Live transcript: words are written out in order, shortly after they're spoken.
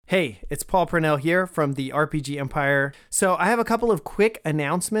Hey, it's Paul Purnell here from the RPG Empire. So I have a couple of quick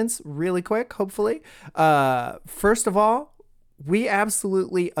announcements, really quick, hopefully. First of all, we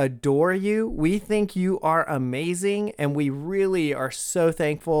absolutely adore you. We think you are amazing, and we really are so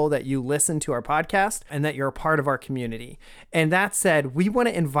thankful that you listen to our podcast and that you're a part of our community. And that said, we want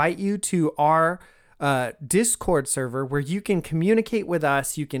to invite you to our Discord server where you can communicate with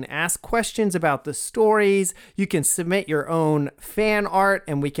us. You can ask questions about the stories. You can submit your own fan art,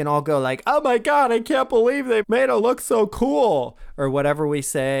 and we can all go like, "Oh my God, I can't believe they made it look so cool," or whatever we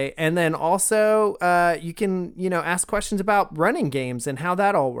say. And then also, you can, ask questions about running games and how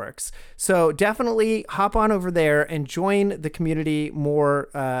that all works. So definitely hop on over there and join the community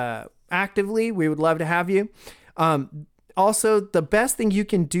more actively. We would love to have you. Also, the best thing you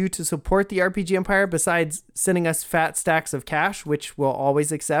can do to support the RPG Empire, besides sending us fat stacks of cash, which we'll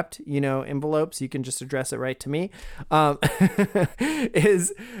always accept, envelopes, you can just address it right to me,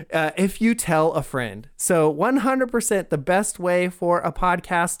 is if you tell a friend. So 100% the best way for a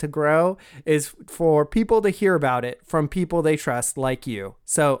podcast to grow is for people to hear about it from people they trust, like you.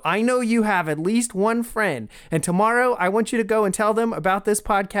 So I know you have at least one friend, and tomorrow I want you to go and tell them about this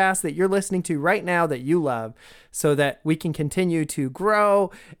podcast that you're listening to right now that you love, so that we can continue to grow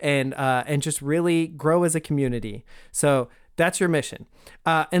and just really grow as a community. So that's your mission.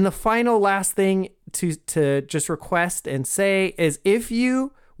 And the final last thing to just request and say is, if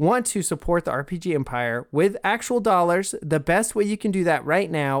you want to support the RPG Empire with actual dollars, the best way you can do that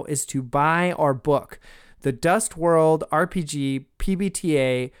right now is to buy our book, The Dust World RPG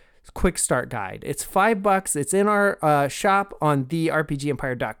PBTA Quick Start Guide. It's $5. It's in our shop on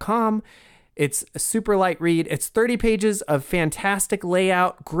therpgempire.com. It's a super light read. It's 30 pages of fantastic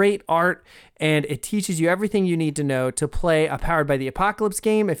layout, great art, and it teaches you everything you need to know to play a Powered by the Apocalypse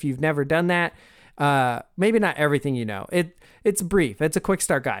game if you've never done that. Maybe not everything you know. It's brief. It's a quick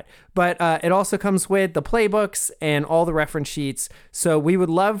start guide. But it also comes with the playbooks and all the reference sheets. So we would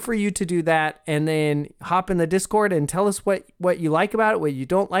love for you to do that, and then hop in the Discord and tell us what you like about it, what you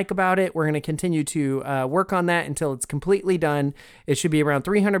don't like about it. We're going to continue to work on that until it's completely done. It should be around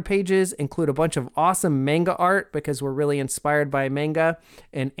 300 pages, include a bunch of awesome manga art because we're really inspired by manga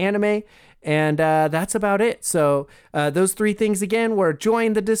and anime. And that's about it. So those three things again were: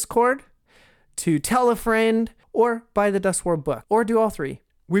 join the Discord, to tell a friend, or buy the Dust World book, or do all three.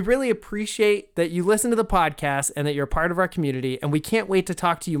 We really appreciate that you listen to the podcast and that you're part of our community, and we can't wait to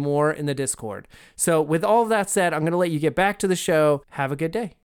talk to you more in the Discord. So with all of that said, I'm going to let you get back to the show. Have a good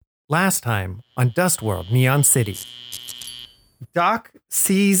day. Last time on Dust World Neon City, Doc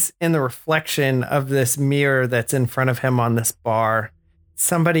sees in the reflection of this mirror that's in front of him on this bar,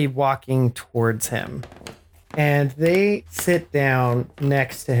 somebody walking towards him, and they sit down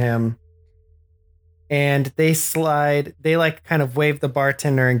next to him. And they kind of wave the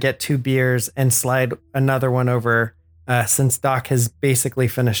bartender and get 2 beers and slide another one over since Doc has basically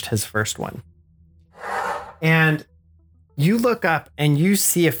finished his first one. And you look up and you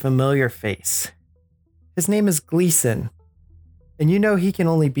see a familiar face. His name is Gleason. And you know he can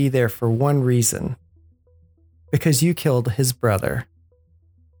only be there for one reason. Because you killed his brother.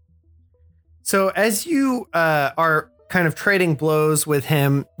 So as you are kind of trading blows with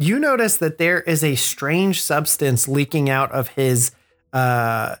him, you notice that there is a strange substance leaking out of his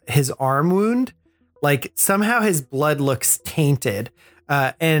arm wound. Like somehow his blood looks tainted.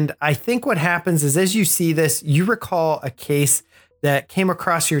 And I think what happens is, as you see this, you recall a case that came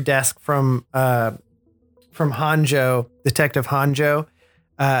across your desk from Hanjo, Detective Hanjo,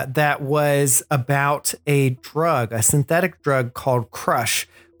 that was about a synthetic drug called Crush,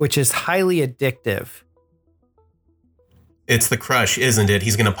 which is highly addictive. It's the Crush, isn't it?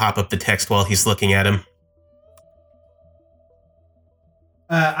 He's going to pop up the text while he's looking at him.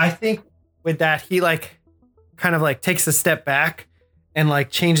 I think with that, he kind of takes a step back and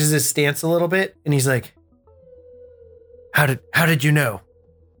changes his stance a little bit. And he's like, how did you know?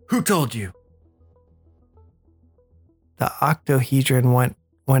 Who told you? The octohedron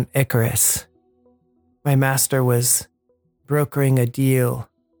want Icarus. My master was brokering a deal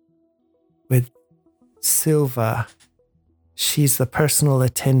with Silva. She's the personal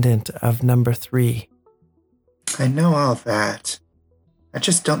attendant of number 3. I know all that. I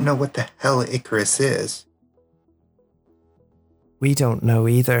just don't know what the hell Icarus is. We don't know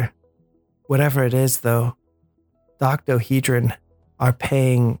either. Whatever it is, though, the octohedron are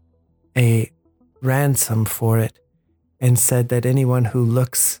paying a ransom for it and said that anyone who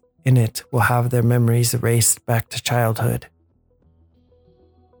looks in it will have their memories erased back to childhood.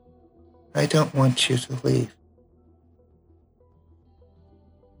 I don't want you to leave.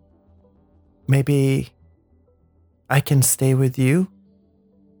 Maybe I can stay with you?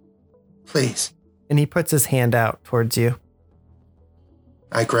 Please. And he puts his hand out towards you.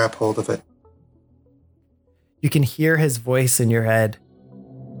 I grab hold of it. You can hear his voice in your head.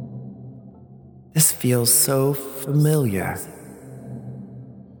 This feels so familiar.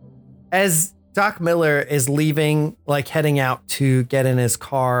 As Doc Miller is leaving, like heading out to get in his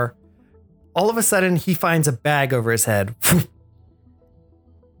car, all of a sudden he finds a bag over his head.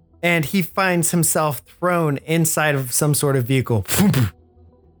 And he finds himself thrown inside of some sort of vehicle.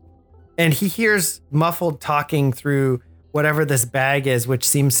 And he hears muffled talking through whatever this bag is, which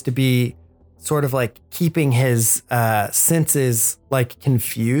seems to be sort of like keeping his senses like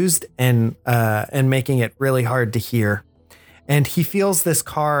confused and making it really hard to hear. And he feels this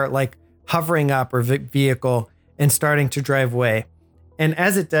car like hovering up, or vehicle, and starting to drive away. And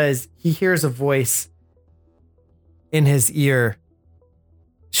as it does, he hears a voice in his ear.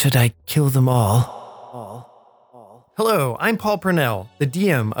 Should I kill them all? Hello, I'm Paul Purnell, the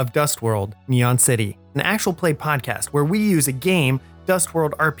DM of Dustworld Neon City, an actual play podcast where we use a game,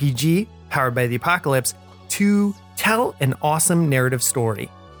 Dustworld RPG, powered by the Apocalypse, to tell an awesome narrative story.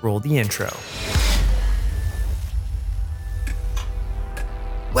 Roll the intro.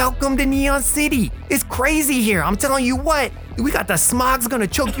 Welcome to Neon City. It's crazy here. I'm telling you what. We got the smog's gonna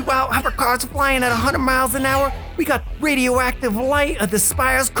choke you out, hovercars flying at 100 miles an hour. We got radioactive light of the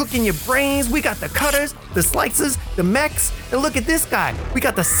spires cooking your brains. We got the cutters, the slicers, the mechs. And look at this guy. We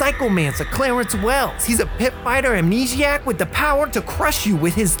got the Psychomancer, Clarence Wells. He's a pit fighter amnesiac with the power to crush you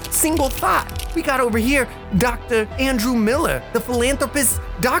with his single thought. We got over here Dr. Andrew Miller, the philanthropist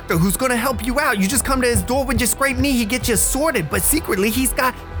doctor who's gonna help you out. You just come to his door with your scraped knee, he gets you sorted, but secretly he's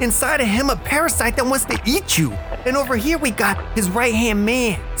got inside of him a parasite that wants to eat you. And over here we got his right-hand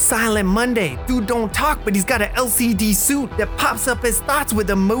man, Silent Monday. Dude don't talk, but he's got an LCD suit that pops up his thoughts with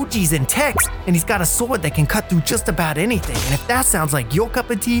emojis and text. And he's got a sword that can cut through just about anything. And if that sounds like your cup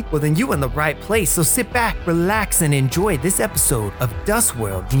of tea, well then you're in the right place. So sit back, relax, and enjoy this episode of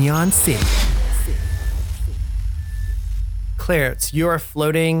Dustworld Neon City. Clarence, you are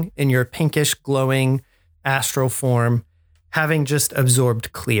floating in your pinkish glowing astral form, having just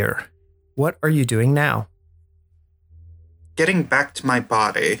absorbed clear. What are you doing now? Getting back to my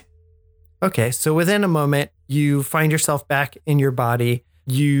body. Okay, so within a moment, you find yourself back in your body.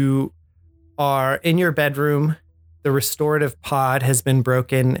 You are in your bedroom. The restorative pod has been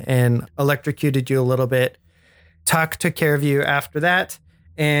broken and electrocuted you a little bit. Tuck took care of you after that,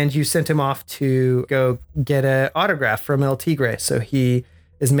 and you sent him off to go get an autograph from El Tigre. So he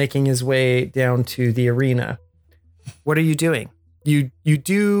is making his way down to the arena. What are you doing? You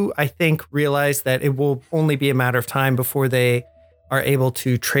do, I think, realize that it will only be a matter of time before they are able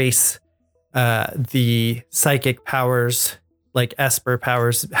to trace the psychic powers, like Esper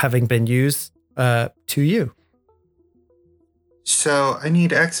powers, having been used to you. So I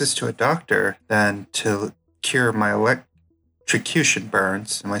need access to a doctor then to cure my electrocution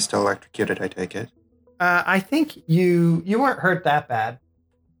burns. Am I still electrocuted, I take it? I think you weren't hurt that bad.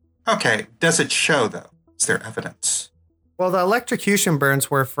 Okay. Does it show, though? Is there evidence? Well, the electrocution burns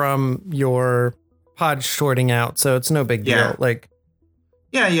were from your pod shorting out, so it's no big deal. Yeah. Like,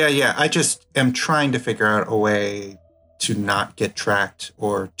 Yeah. I just am trying to figure out a way to not get tracked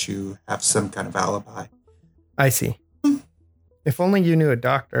or to have some kind of alibi. I see. If only you knew a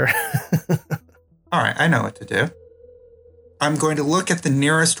doctor. All right, I know what to do. I'm going to look at the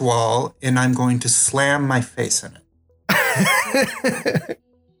nearest wall and I'm going to slam my face in it.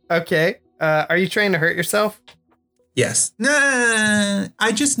 Okay. Are you trying to hurt yourself? Yes. Nah,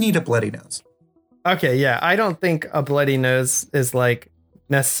 I just need a bloody nose. Okay, yeah. I don't think a bloody nose is like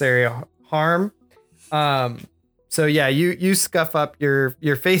necessary harm. So yeah, you scuff up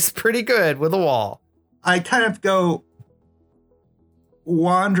your face pretty good with a wall. I kind of go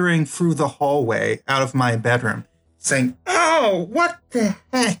wandering through the hallway out of my bedroom saying, "Oh, what the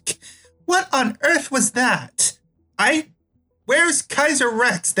heck? What on earth was that? Where's Kaiser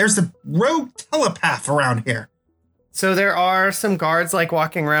Rex? There's a rogue telepath around here." So there are some guards like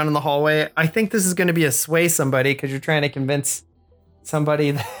walking around in the hallway. I think this is going to be a sway somebody because you're trying to convince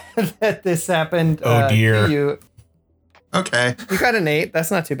somebody that this happened. Oh, dear. To you. Okay. You got an 8.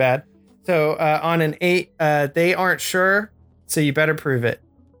 That's not too bad. So on an 8, they aren't sure. So you better prove it.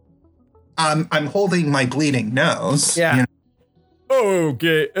 I'm holding my bleeding nose. Yeah. You know? Oh,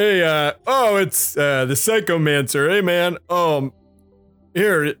 okay. Hey, it's the Psychomancer. Hey, man.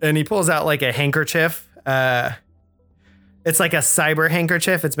 Here, and he pulls out like a handkerchief. It's like a cyber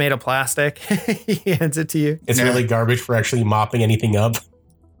handkerchief. It's made of plastic. He hands it to you. It's really garbage for actually mopping anything up.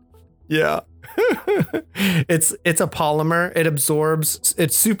 Yeah. It's a polymer. It absorbs.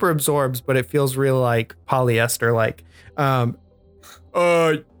 It super absorbs, but it feels real like polyester like.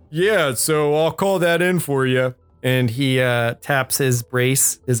 Yeah, so I'll call that in for you. And he taps his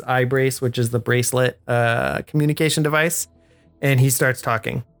eye brace, which is the bracelet communication device, and he starts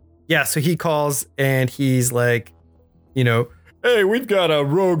talking. Yeah, so he calls and he's like, Hey, we've got a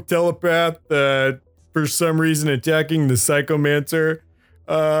rogue telepath for some reason attacking the Psychomancer.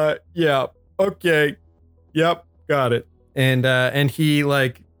 Yeah, okay. Yep, got it. and he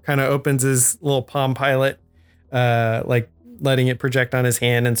like kind of opens his little Palm Pilot, like letting it project on his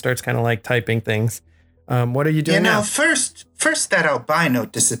hand and starts kind of like typing things. What are you doing now? First that albino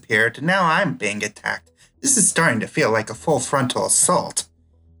disappeared, and now I'm being attacked. This is starting to feel like a full frontal assault.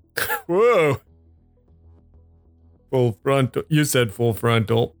 Whoa. Full frontal. You said full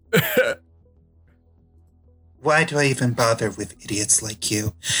frontal. Why do I even bother with idiots like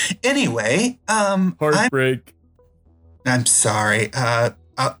you? Anyway, Heartbreak. I'm sorry. I'll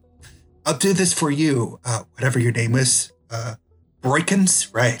do this for you. Whatever your name is.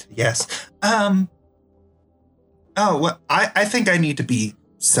 Broikens? Right, yes. Oh, well, I think I need to be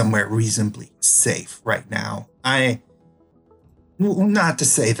somewhere reasonably safe right now. Not to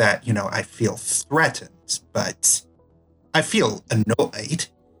say that, I feel threatened, but I feel annoyed.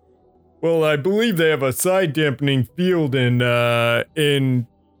 Well, I believe they have a side dampening field in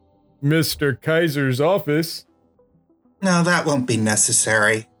Mr. Kaiser's office. No, that won't be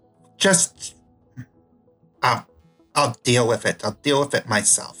necessary. Just, I'll deal with it. I'll deal with it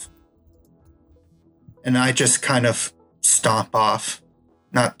myself. And I just kind of stomp off.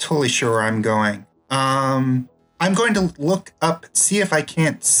 Not totally sure where I'm going. I'm going to look up, see if I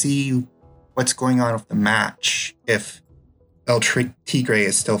can't see what's going on with the match. If El Tigre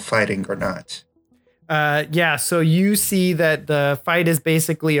is still fighting or not. Yeah, so you see that the fight is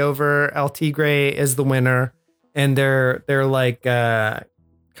basically over. El Tigre is the winner, and they're like kind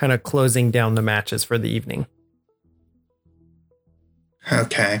of closing down the matches for the evening.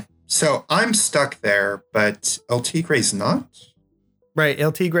 Okay. So I'm stuck there, but El Tigre's not? Right,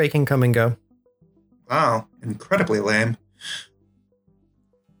 El Tigre can come and go. Wow, incredibly lame.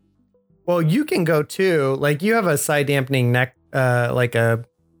 Well, you can go too. Like you have a side dampening neck, like a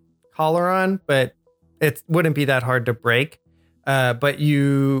collar on, but it wouldn't be that hard to break. But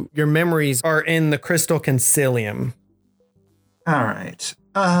your memories are in the crystal concilium. All right.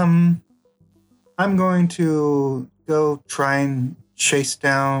 I'm going to go try and chase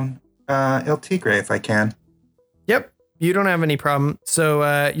down El Tigre if I can. Yep, you don't have any problem.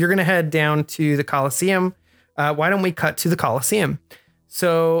 So you're gonna head down to the Coliseum. Why don't we cut to the Coliseum?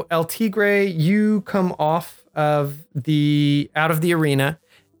 So El Tigre, you come off of out of the arena,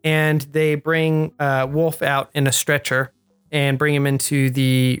 and they bring Wolf out in a stretcher and bring him into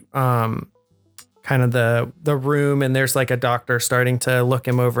the kind of the room, and there's like a doctor starting to look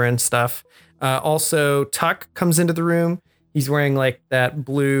him over and stuff. Also, Tuck comes into the room. He's wearing like that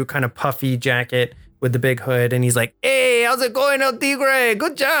blue kind of puffy jacket with the big hood, and he's like, "Hey, how's it going, El Tigre?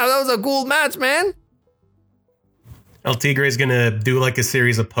 Good job. That was a cool match, man." El Tigre is going to do like a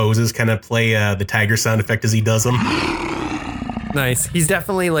series of poses, kind of play the tiger sound effect as he does them. Nice. He's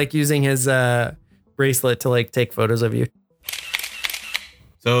definitely like using his bracelet to like take photos of you.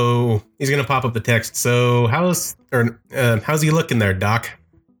 So he's going to pop up the text. So how's he looking there, Doc?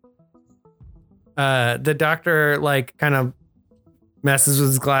 The doctor like kind of messes with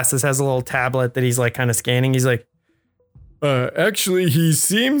his glasses, has a little tablet that he's like kind of scanning. He's like, actually, he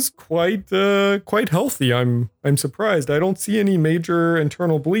seems quite healthy. I'm surprised. I don't see any major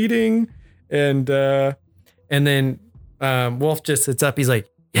internal bleeding, and then Wolf just sits up. He's like,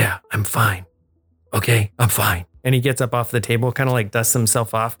 "Yeah, I'm fine. Okay, I'm fine." And he gets up off the table, kind of like dusts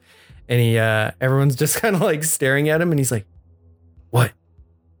himself off, and everyone's just kind of like staring at him, and he's like, "What?"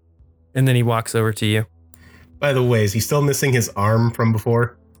 And then he walks over to you. By the way, is he still missing his arm from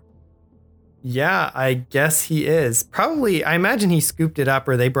before? Yeah, I guess he is. Probably, I imagine he scooped it up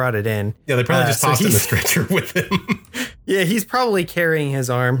or they brought it in. Yeah, they probably just tossed in the stretcher with him. Yeah, he's probably carrying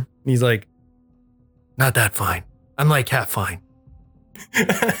his arm. He's like, "Not that fine. I'm like half fine."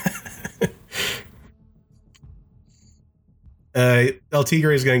 El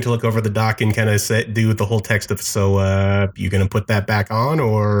Tigre is going to look over the doc and kind of do the whole text of, so you going to put that back on,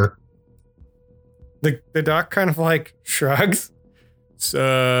 or? The doc kind of like shrugs.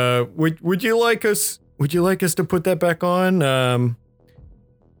 Would you like us to put that back on?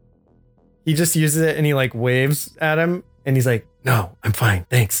 He just uses it and he like waves at him and he's like, "No, I'm fine.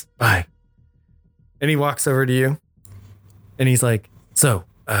 Thanks. Bye." And he walks over to you and he's like, "So,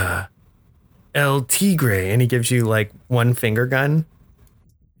 El Tigre," and he gives you like one finger gun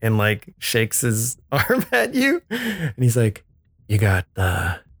and like shakes his arm at you. And he's like, "You got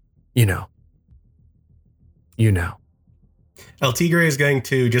you know. El Tigre is going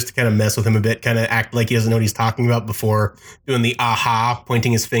to, just to kind of mess with him a bit, kind of act like he doesn't know what he's talking about before doing the aha,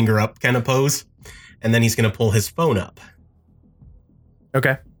 pointing his finger up kind of pose. And then he's going to pull his phone up.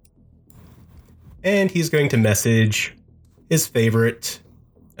 Okay. And he's going to message his favorite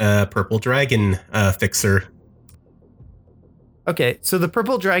purple dragon fixer. Okay, so the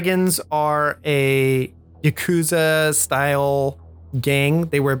Purple Dragons are a Yakuza-style gang.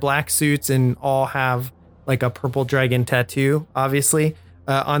 They wear black suits and all have like a purple dragon tattoo, obviously,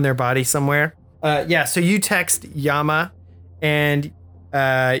 on their body somewhere. Yeah, so you text Yama, and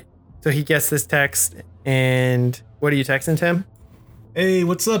so he gets this text, and what are you texting to him? Hey,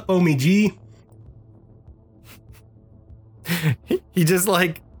 what's up, Omi G? He just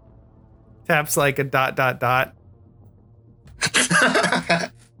like taps like a ...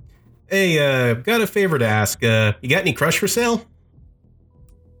 Hey, got a favor to ask. You got any crush for sale?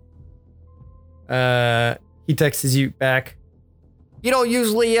 He texts you back. You don't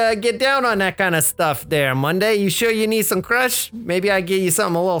usually get down on that kind of stuff there, Monday. You sure you need some crush? Maybe I get you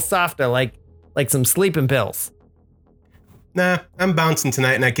something a little softer, like some sleeping pills. Nah, I'm bouncing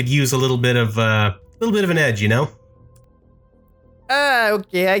tonight, and I could use a little bit of an edge, you know.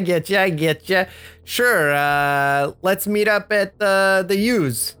 Okay, I get you. Sure, let's meet up at the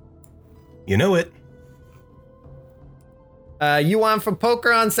U's. You know it. You on for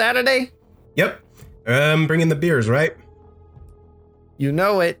poker on Saturday? Yep. Bringing the beers, right? You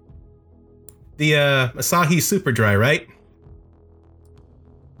know it. The Asahi Super Dry, right?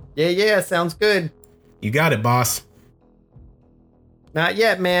 Yeah, sounds good. You got it, boss. Not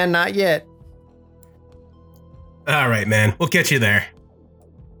yet, man, not yet. All right, man. We'll get you there.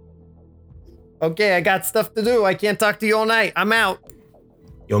 Okay, I got stuff to do. I can't talk to you all night. I'm out.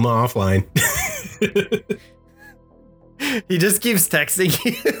 Yoma offline. He just keeps texting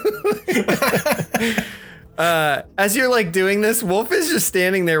you. As you're like doing this, Wolf is just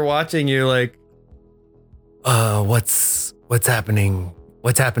standing there watching you like, what's happening?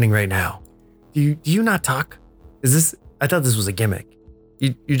 What's happening right now? Do you not talk? I thought this was a gimmick.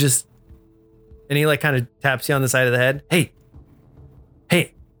 You just, and he like kind of taps you on the side of the head. Hey,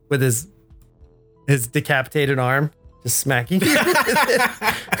 with his decapitated arm, just smacking you.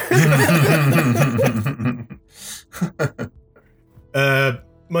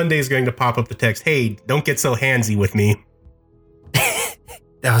 Monday's going to pop up the text. Hey, don't get so handsy with me.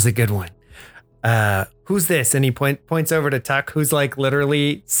 That was a good one. Who's this? And he points over to Tuck, who's like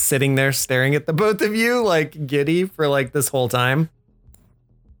literally sitting there staring at the both of you, like giddy for like this whole time.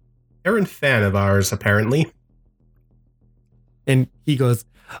 They're a fan of ours, apparently. And he goes,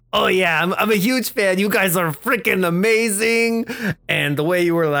 oh yeah, I'm a huge fan. You guys are freaking amazing. And the way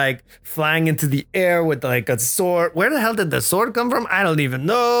you were like flying into the air with like a sword. Where the hell did the sword come from? I don't even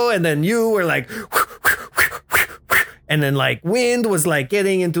know. And then you were like, and then like wind was like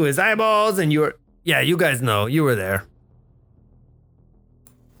getting into his eyeballs. And you guys know, you were there.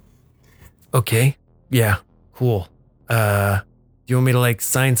 Okay. Yeah. Cool. Do you want me to like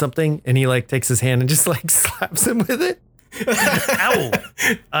sign something? And he like takes his hand and just like slaps him with it. Ow.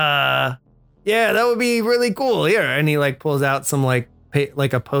 Yeah, that would be really cool. Here. And he like pulls out some like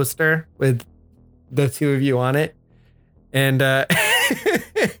a poster with the two of you on it. And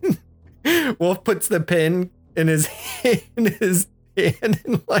Wolf puts the pen in his hand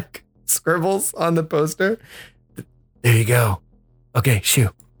and like scribbles on the poster. There you go. Okay, shoo.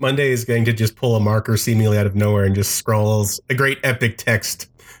 Monday is going to just pull a marker seemingly out of nowhere and just scrawls a great epic text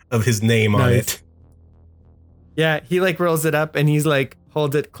of his name on it. Yeah, he like rolls it up and he's like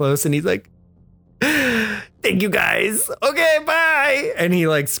holds it close and he's like, thank you guys. Okay, bye. And he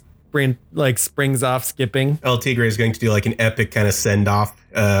like springs off skipping. El Tigre is going to do like an epic kind of send off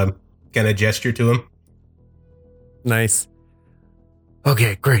kind of gesture to him. Nice.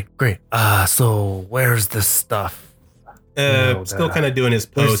 Okay, great. So where's the stuff? Still kind of doing his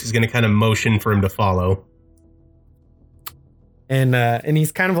pose. He's going to kind of motion for him to follow. And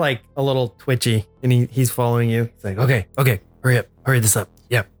he's kind of like a little twitchy and he's following you. He's like, okay, hurry this up.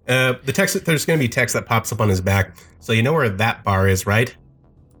 Yep. The text, there's going to be text that pops up on his back. So you know where that bar is, right?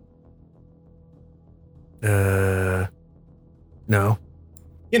 No.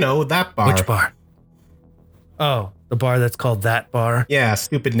 You know, that bar. Which bar? Oh, the bar that's called That Bar? Yeah,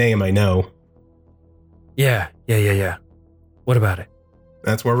 stupid name, I know. Yeah. What about it?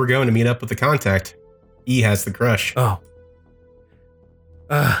 That's where we're going to meet up with the contact. E has the crush. Oh.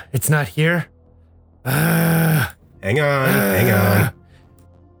 It's not here? Hang on.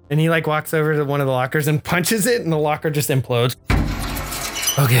 And he like walks over to one of the lockers and punches it and the locker just implodes.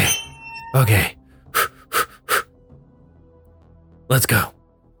 Okay. Let's go.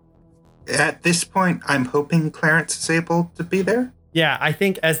 at this point, I'm hoping Clarence is able to be there. Yeah, I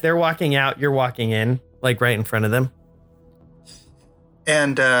think as they're walking out, you're walking in, like right in front of them.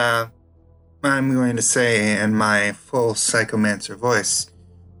 And I'm going to say in my full Psychomancer voice,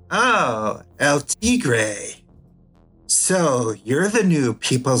 "Oh, El Tigre. So you're the new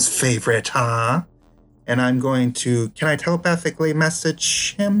people's favorite, huh?" And I'm going to, can I telepathically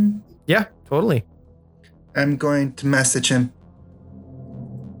message him? Yeah, totally. I'm going to message him.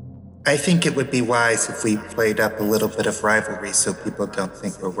 "I think it would be wise if we played up a little bit of rivalry so people don't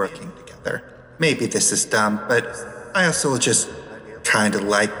think we're working together. Maybe this is dumb, but I also just kind of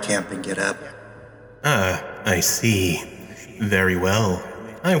like camping it up." Ah, I see. Very well.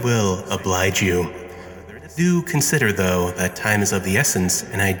 I will oblige you. Do consider, though, that time is of the essence,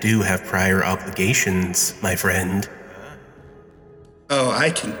 and I do have prior obligations, my friend. Oh,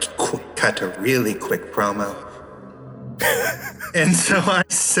 I can cut a really quick promo. And so I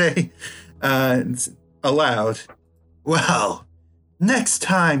say aloud, "Well, next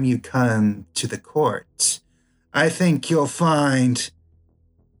time you come to the court, I think you'll find..."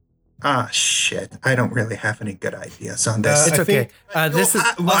 Ah, shit. I don't really have any good ideas on this. It's I okay. think-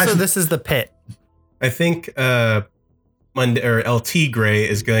 This is the pit. I think Monday or El Tigre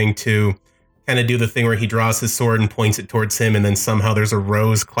is going to kind of do the thing where he draws his sword and points it towards him, and then somehow there's a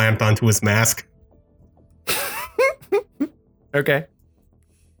rose clamped onto his mask. Okay.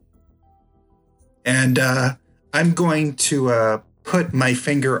 And I'm going to put my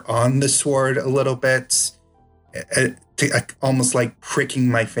finger on the sword a little bit, almost like pricking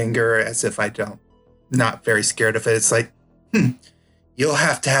my finger as if not very scared of it. It's like, "You'll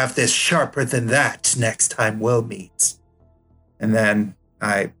have to have this sharper than that next time we'll meet." And then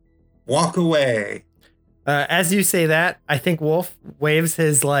I walk away. As you say that, I think Wolf waves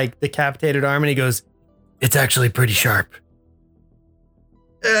his like decapitated arm and he goes, "It's actually pretty sharp."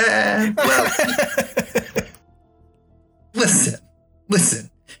 Well, listen.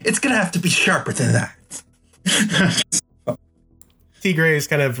 It's gonna have to be sharper than that. Tigre has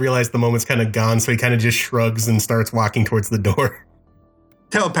kind of realized the moment's kind of gone, so he kind of just shrugs and starts walking towards the door.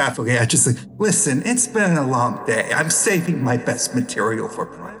 Telepathically, I just like, "Listen, it's been a long day. I'm saving my best material for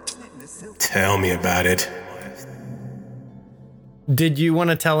prime time." Tell me about it. Did you want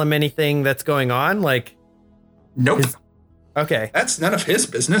to tell him anything that's going on? Like, Nope. okay. That's none of his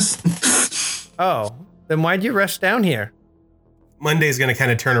business. Oh, then why'd you rush down here? Monday's going to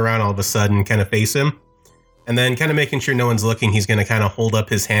kind of turn around all of a sudden, kind of face him. And then kind of making sure no one's looking, he's going to kind of hold up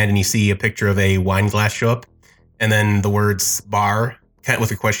his hand and you see a picture of a wine glass show up. And then the words bar kind of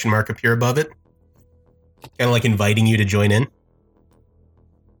with a question mark appear above it. Kind of like inviting you to join in.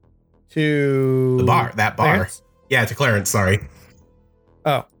 To The bar, that bar. Clarence? Yeah, to Clarence, sorry.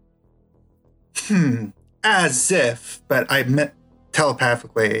 Oh, As if, but I meant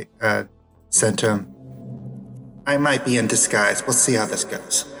telepathically sent him. "I might be in disguise. We'll see how this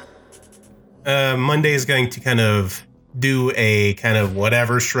goes." Monday is going to kind of do a kind of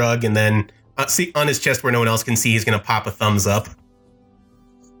whatever shrug, and then see on his chest where no one else can see, he's going to pop a thumbs up.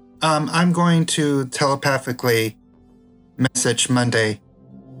 I'm going to telepathically message Monday.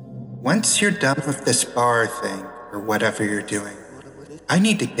 "Once you're done with this bar thing, or whatever you're doing, I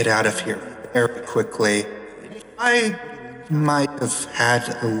need to get out of here very quickly. I might have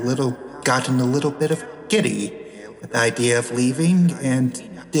gotten a little bit of giddy with the idea of leaving and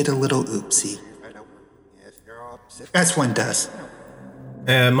did a little oopsie. As one does."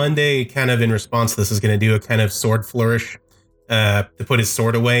 Monday, kind of in response to this, is going to do a kind of sword flourish to put his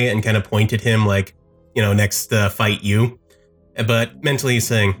sword away and kind of point at him like, next fight you. But mentally he's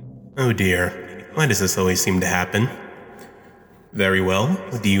saying, "Oh dear, why does this always seem to happen? Very well.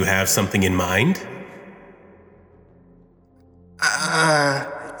 Do you have something in mind?"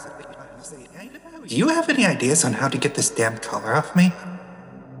 Do you have any ideas on how to get this damn color off me?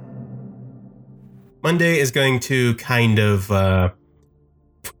 Monday is going to kind of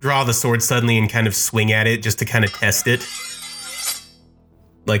draw the sword suddenly and kind of swing at it just to kind of test it.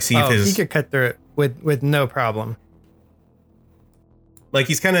 Like, see if he could cut through it with no problem. Like,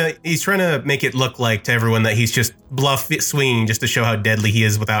 he's trying to make it look like to everyone that he's just bluff swinging just to show how deadly he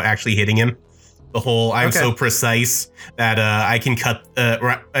is without actually hitting him. The whole, I'm so precise that I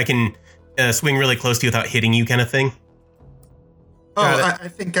can swing really close to you without hitting you kind of thing. I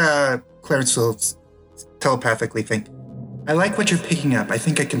think Clarence will telepathically think, "I like what you're picking up. I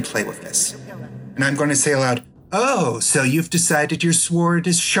think I can play with this." And I'm going to say aloud, "Oh, so you've decided your sword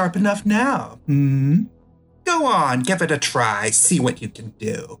is sharp enough now? Go on, give it a try. See what you can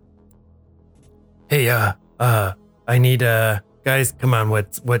do." Hey, I need, guys, come on,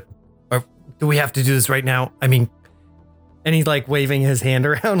 do we have to do this right now? I mean, and he's like waving his hand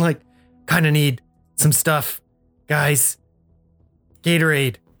around like, kind of need some stuff, guys.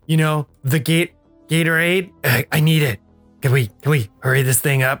 Gatorade, you know, the Gatorade. I need it. Can we hurry this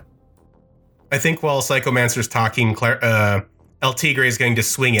thing up? I think while Psychomancer's talking, El Tigre is going to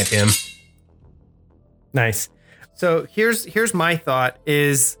swing at him. Nice. So here's my thought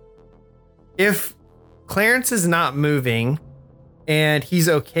is if Clarence is not moving and he's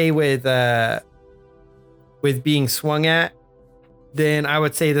okay with being swung at, then I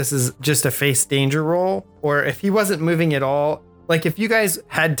would say this is just a face danger roll. Or if he wasn't moving at all, like if you guys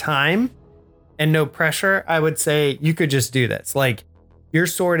had time and no pressure, I would say you could just do this. Like your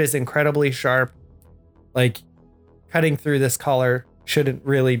sword is incredibly sharp. Like cutting through this collar shouldn't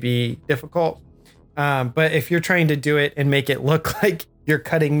really be difficult. But if you're trying to do it and make it look like you're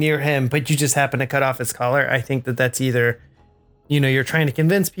cutting near him, but you just happen to cut off his collar, I think that's either, you know, you're trying to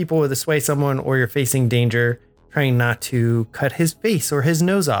convince people to sway someone, or you're facing danger, trying not to cut his face or his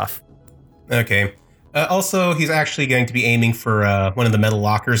nose off. Okay. Also, he's actually going to be aiming for one of the metal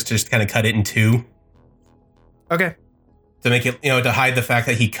lockers to just kind of cut it in two. Okay. To make it, you know, to hide the fact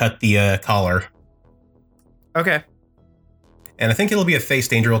that he cut the collar. Okay. And I think it'll be a face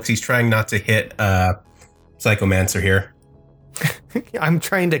danger roll because he's trying not to hit Psychomancer here. I'm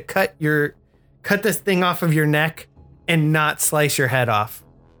trying to cut this thing off of your neck and not slice your head off.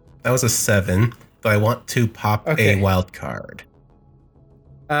 That was a 7, but I want to pop a wild card.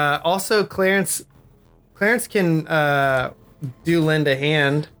 Also, Clarence can do lend a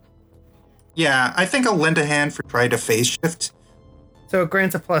hand. Yeah, I think I'll lend a hand for try to phase shift. So it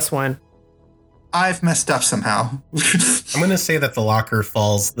grants a +1. I've messed up somehow. I'm going to say that the locker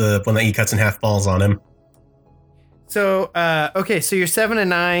falls, the one that he cuts in half falls on him. So, okay, so you're 7 and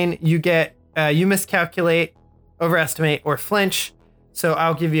 9. You get, you miscalculate, overestimate, or flinch. So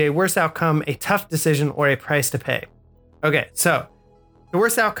I'll give you a worse outcome, a tough decision, or a price to pay. Okay, so the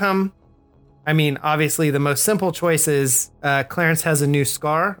worst outcome, I mean, obviously the most simple choice is Clarence has a new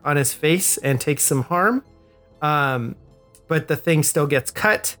scar on his face and takes some harm. But the thing still gets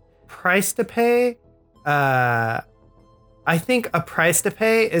cut. Price to pay, I think a price to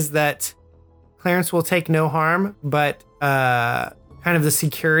pay is that Clarence will take no harm, but kind of the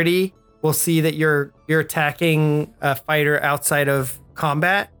security will see that you're attacking a fighter outside of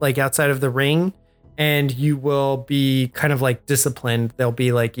combat, like outside of the ring, and you will be kind of like disciplined. There'll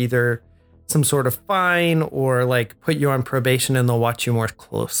be like either some sort of fine or like put you on probation, and they'll watch you more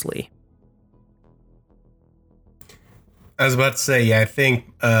closely. I was about to say, yeah, I think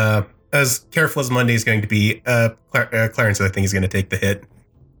as careful as Monday is going to be, Clarence, I think, is going to take the hit.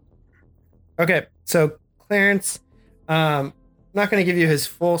 Okay, so Clarence, not going to give you his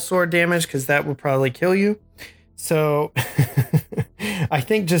full sword damage because that will probably kill you. So I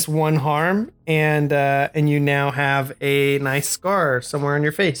think just one harm, and you now have a nice scar somewhere on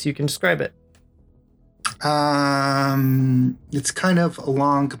your face. You can describe it. It's kind of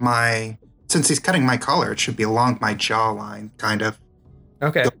along my. Since he's cutting my collar, it should be along my jawline, kind of.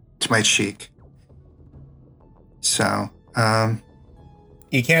 Okay. To my cheek. So,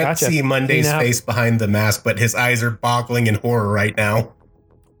 you can't see Monday's face behind the mask, but his eyes are boggling in horror right now.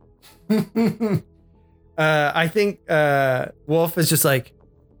 I think Wolf is just like,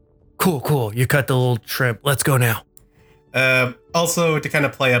 cool. You cut the little shrimp. Let's go now. Also, to kind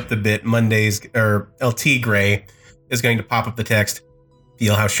of play up the bit, El Tigre is going to pop up the text.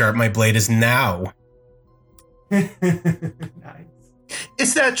 Feel how sharp my blade is now. Nice.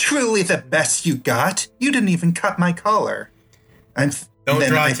 Is that truly the best you got? You didn't even cut my collar. Don't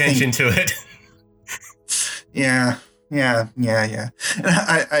draw attention to it. Yeah. And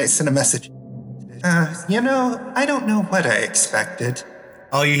I sent a message. I don't know what I expected.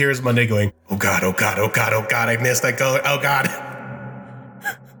 All you hear is Monday going, oh God, I missed that color. Oh God.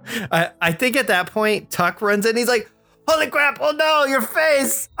 I think at that point, Tuck runs in. He's like, holy crap, oh no, your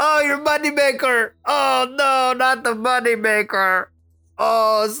face. Oh, your moneymaker. Oh no, not the moneymaker.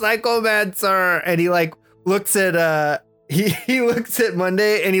 Oh, Psychomancer. And he like looks at he looks at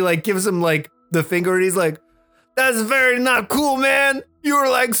Monday and he like gives him like the finger and he's like, that's very not cool, man. You were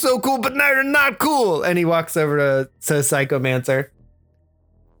like so cool, but now you're not cool. And he walks over to Psychomancer.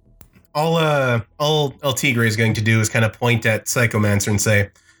 All El Tigre is going to do is kind of point at Psychomancer and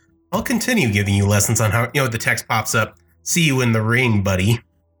say, I'll continue giving you lessons on how, the text pops up. See you in the ring, buddy.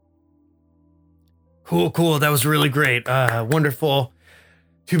 Cool. That was really great. Wonderful.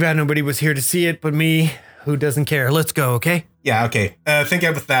 Too bad nobody was here to see it but me, who doesn't care. Let's go, okay? Yeah, okay. Think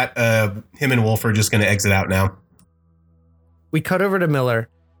out with that. Him and Wolf are just going to exit out now. We cut over to Miller,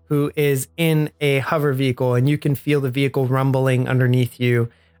 who is in a hover vehicle, and you can feel the vehicle rumbling underneath you.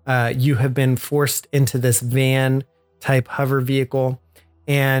 You have been forced into this van-type hover vehicle,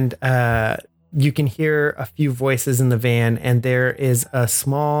 and you can hear a few voices in the van, and there is a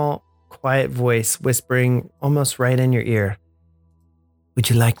small, quiet voice whispering almost right in your ear. Would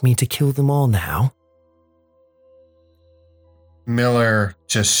you like me to kill them all now? Miller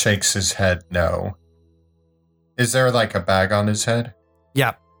just shakes his head no. Is there like a bag on his head?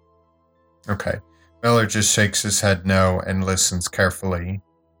 Yeah. Okay. Miller just shakes his head no and listens carefully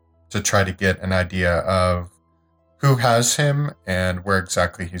to try to get an idea of who has him and where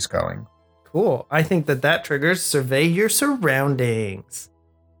exactly he's going. Cool. I think that triggers survey your surroundings.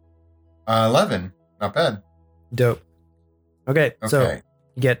 11. Not bad. Dope. Okay, so Okay.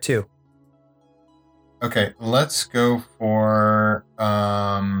 you get 2. Okay, let's go for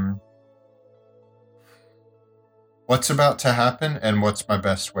what's about to happen and what's my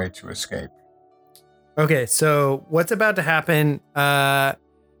best way to escape. Okay, so what's about to happen?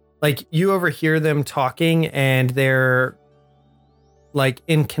 Like you overhear them talking, and they're like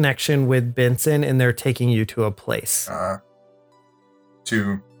in connection with Benson, and they're taking you to a place.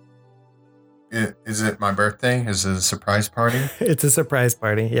 Is it my birthday? Is it a surprise party? It's a surprise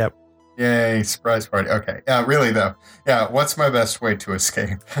party. Yep. Yay, surprise party. Okay. Yeah, really though. Yeah, what's my best way to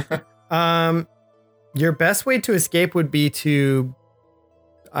escape? Your best way to escape would be to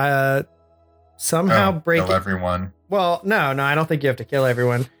somehow break kill everyone. Well, no, I don't think you have to kill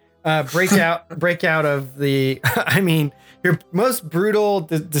everyone. Break out of the. I mean, your most brutal,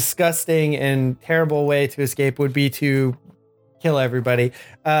 disgusting, and terrible way to escape would be to kill everybody.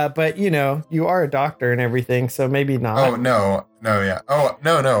 But you are a doctor and everything, so maybe not. Oh no, yeah. Oh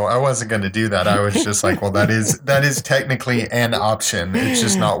no, I wasn't going to do that. I was just like, well, that is technically an option. It's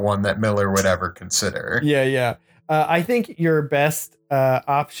just not one that Miller would ever consider. Yeah. I think your best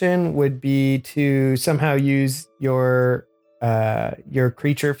option would be to somehow use your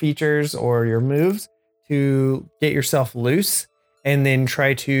creature features or your moves to get yourself loose, and then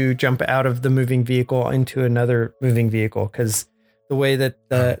try to jump out of the moving vehicle into another moving vehicle. Because the way that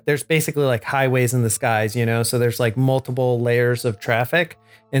there's basically like highways in the skies, so there's like multiple layers of traffic.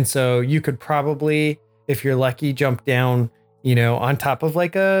 And so you could probably, if you're lucky, jump down, on top of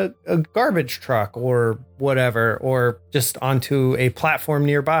like a garbage truck or whatever, or just onto a platform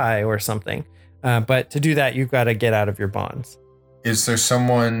nearby or something. But to do that, you've got to get out of your bonds. Is there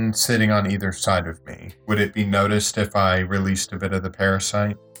someone sitting on either side of me? Would it be noticed if I released a bit of the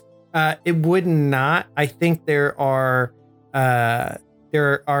parasite? It would not. I think there are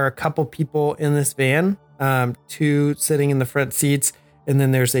a couple people in this van, 2 sitting in the front seats, and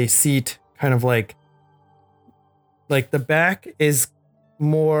then there's a seat kind of like the back is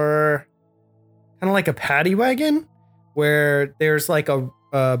more kind of like a paddy wagon, where there's like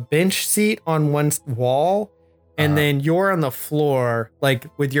a bench seat on one wall, and then you're on the floor, like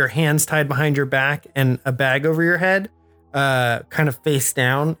with your hands tied behind your back and a bag over your head, kind of face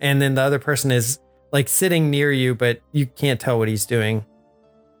down. And then the other person is like sitting near you, but you can't tell what he's doing.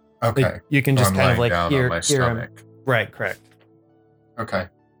 Okay. Like, you can just I'm kind of lying like down on my hear him. stomach. Right, correct. Okay.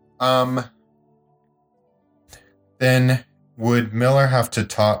 Then would Miller have to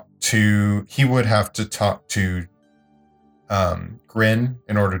talk to... He would have to talk to Grin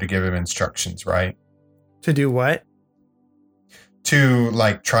in order to give him instructions, right? To do what? To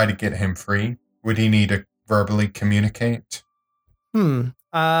like try to get him free. Would he need to verbally communicate?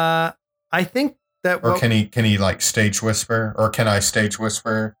 I think that... Or can he like stage whisper? Or can I stage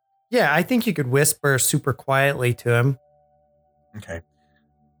whisper? Yeah, I think you could whisper super quietly to him. Okay.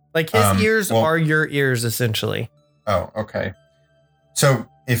 Like his ears are your ears, essentially. Oh, okay. So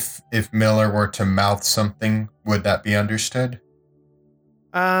if Miller were to mouth something, would that be understood?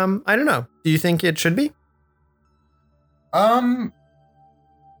 I don't know. Do you think it should be? No,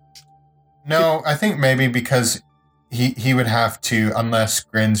 I think maybe because he would have to, unless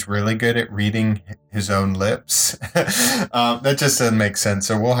Grin's really good at reading his own lips. That just doesn't make sense.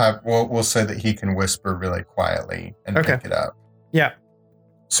 So we'll say that he can whisper really quietly and pick it up. Yeah.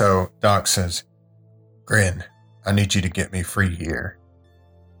 So Doc says, Grin, I need you to get me free here.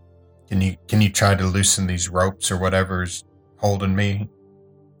 Can you try to loosen these ropes or whatever's holding me?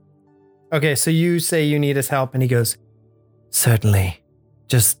 Okay, so you say you need his help, and he goes, certainly.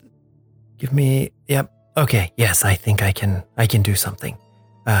 Just give me... Yep. Okay, yes, I think I can do something.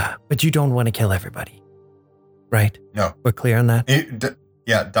 But you don't want to kill everybody, right? No. We're clear on that?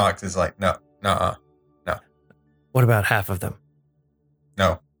 Yeah, Doc is like, no. What about half of them?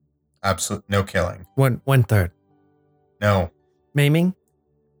 No. Absolute no killing. 1/3. No. Maiming?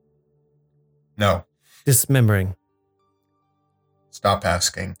 No. Dismembering? Stop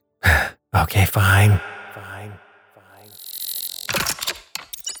asking. Okay, fine.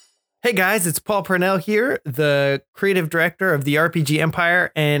 Hey guys, it's Paul Purnell here, the creative director of the RPG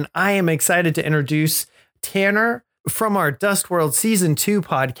Empire, and I am excited to introduce Tanner from our Dust World Season 2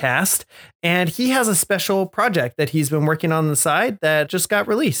 podcast. And he has a special project that he's been working on the side that just got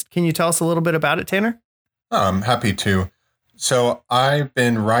released. Can you tell us a little bit about it, Tanner? I'm happy to. So I've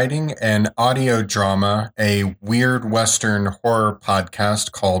been writing an audio drama, a weird Western horror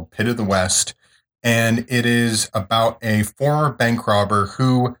podcast called Pit of the West. And it is about a former bank robber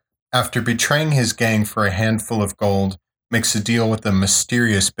who, after betraying his gang for a handful of gold, makes a deal with a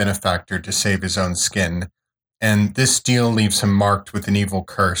mysterious benefactor to save his own skin. And this deal leaves him marked with an evil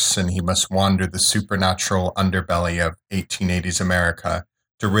curse, and he must wander the supernatural underbelly of 1880s America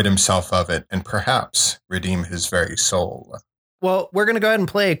to rid himself of it and perhaps redeem his very soul. Well, we're going to go ahead and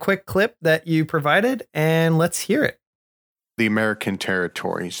play a quick clip that you provided, and let's hear it. The American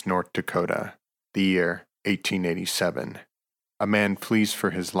territories, North Dakota, the year 1887. A man flees for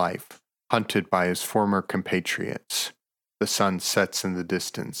his life, hunted by his former compatriots. The sun sets in the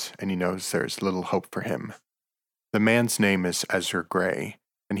distance, and he knows there is little hope for him. The man's name is Ezra Gray,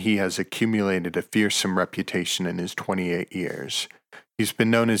 and he has accumulated a fearsome reputation in his 28 years. He's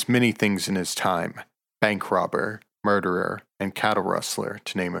been known as many things in his time: bank robber, murderer, and cattle rustler,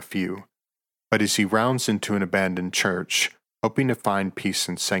 to name a few. But as he rounds into an abandoned church, hoping to find peace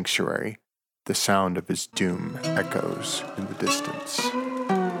and sanctuary, the sound of his doom echoes in the distance.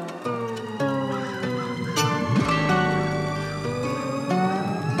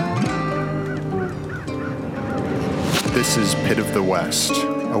 This is Pit of the West,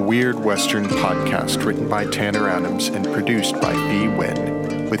 a weird Western podcast written by Tanner Adams and produced by Fee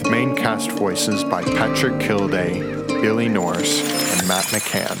Wynn, with main cast voices by Patrick Kilday, Billy Norris, and Matt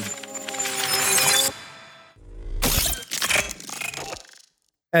McCann.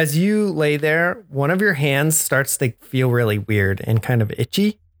 As you lay there, one of your hands starts to feel really weird and kind of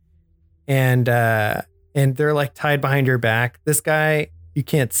itchy. And they're like tied behind your back. This guy, you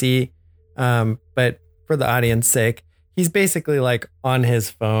can't see, but for the audience sake, he's basically like on his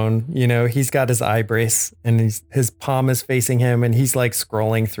phone. You know, he's got his eye brace and his palm is facing him, and he's like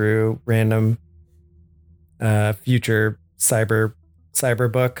scrolling through random future cyber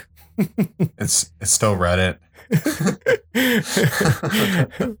book. It's still Reddit.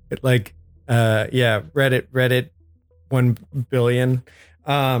 Reddit 1 billion.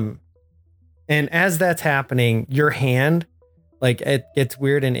 And as that's happening, your hand, like, it gets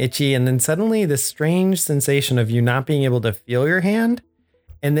weird and itchy, and then suddenly this strange sensation of you not being able to feel your hand,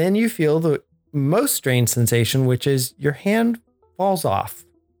 and then you feel the most strange sensation, which is your hand falls off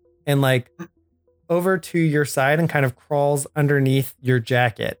and like over to your side and kind of crawls underneath your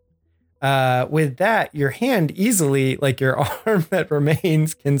jacket. With that, your hand easily, like your arm that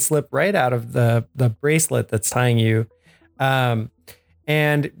remains, can slip right out of the bracelet that's tying you.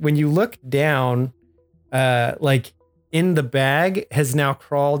 And when you look down, like in the bag has now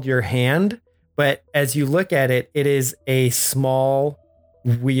crawled your hand. But as you look at it, it is a small,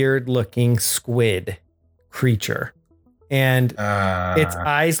 weird looking squid creature. And its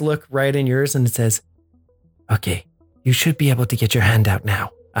eyes look right in yours and it says, "Okay, you should be able to get your hand out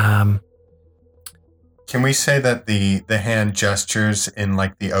now." Can we say that the hand gestures in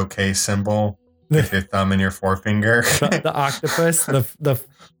like the OK symbol with your thumb and your forefinger? the octopus,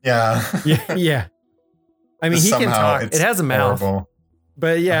 yeah. yeah. I mean, he can talk. It has a mouth, horrible.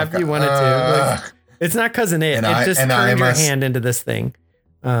 But yeah, if you wanted to, like, it's not cousin it. It just turned your hand into this thing.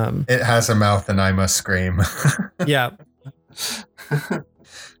 It has a mouth, and I must scream. Yeah.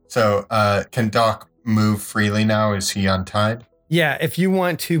 So, can Doc move freely now? Is he untied? Yeah, if you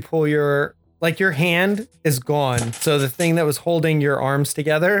want to pull your hand is gone. So the thing that was holding your arms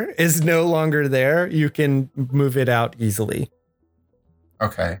together is no longer there. You can move it out easily.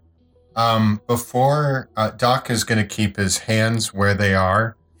 Okay. Before Doc is going to keep his hands where they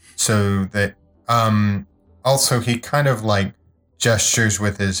are, so that also he kind of like gestures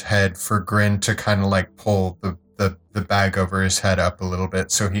with his head for Grin to kind of like pull the bag over his head up a little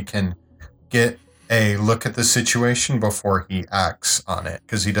bit so he can get a look at the situation before he acts on it,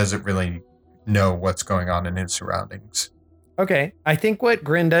 because he doesn't really know what's going on in his surroundings. Okay, I think what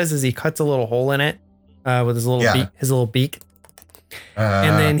Grin does is he cuts a little hole in it with his little beak.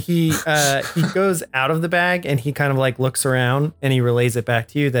 And then he goes out of the bag and he kind of like looks around and he relays it back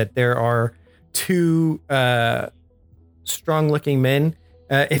to you that there are two strong looking men.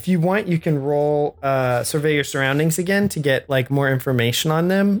 If you want, you can roll survey your surroundings again to get like more information on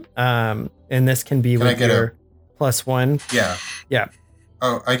them. And this can be with your +1. Yeah. Yeah.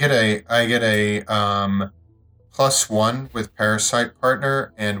 Oh, I get a +1 with Parasite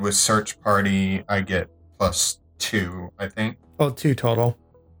Partner, and with Search Party I get +2, I think. Oh, 2 total.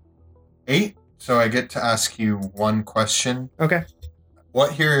 8. So I get to ask you one question. Okay.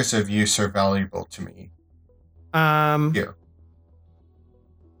 What heroes of use are valuable to me? Here.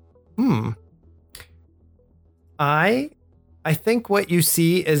 I think what you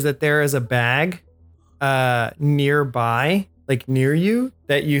see is that there is a bag nearby, like near you,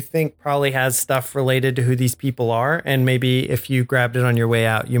 that you think probably has stuff related to who these people are, and maybe if you grabbed it on your way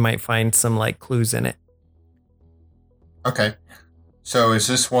out, you might find some like clues in it. Okay. So is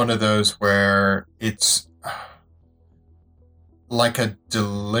this one of those where it's like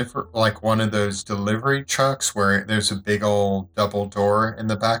like one of those delivery trucks where there's a big old double door in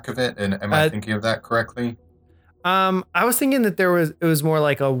the back of it? And am I thinking of that correctly? I was thinking that it was more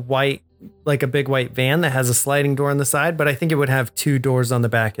like a big white van that has a sliding door on the side, but I think it would have 2 doors on the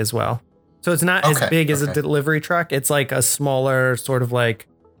back as well. So it's not as big as a delivery truck. It's like a smaller sort of like,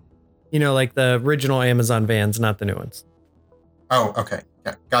 like the original Amazon vans, not the new ones. Oh, okay.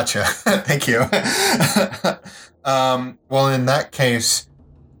 Yeah, gotcha. Thank you. Well, in that case,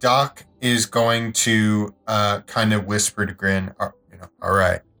 Doc is going to kind of whisper to Grin, all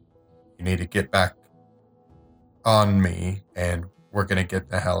right, you need to get back on me, and we're going to get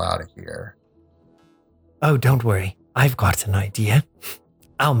the hell out of here. Oh, don't worry. I've got an idea.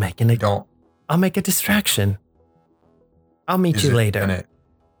 I'll make a distraction. I'll meet you later.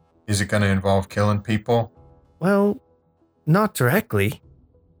 Is it going to involve killing people? Well, not directly.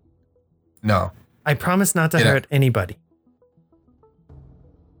 No. I promise not to hurt anybody.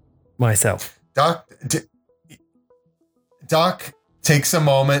 Myself. Doc takes a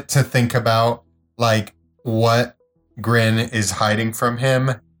moment to think about, like, what Grin is hiding from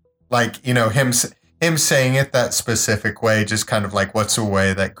him. Like, him saying it that specific way, just kind of like, what's a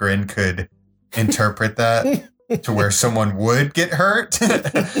way that Grin could interpret that to where someone would get hurt?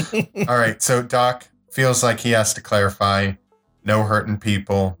 All right, so Doc feels like he has to clarify, no hurting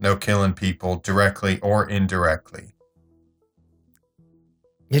people, no killing people, directly or indirectly.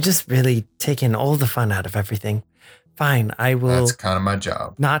 You're just really taking all the fun out of everything. Fine, I will. That's kind of my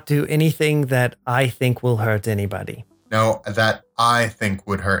job. Not do anything that I think will hurt anybody. No, that I think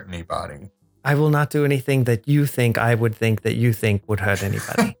would hurt anybody. I will not do anything that you think I would think that you think would hurt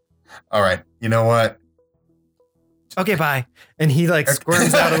anybody. All right, you know what? Okay, bye. And he like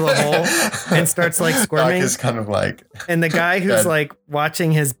squirms out of the hole and starts like squirming. Doc is kind of like. And the guy who's like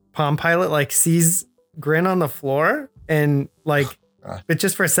watching his Palm Pilot like sees Grin on the floor and like, but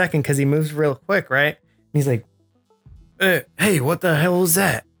just for a second because he moves real quick, right? And he's like, hey, what the hell was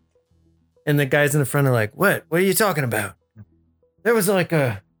that? And the guys in the front are like, what? What are you talking about? There was like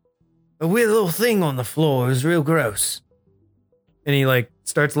a weird little thing on the floor. It was real gross. And he like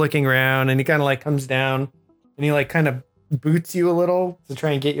starts looking around and he kind of like comes down and he like kind of boots you a little to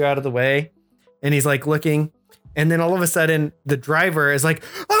try and get you out of the way. And he's like looking. And then all of a sudden the driver is like,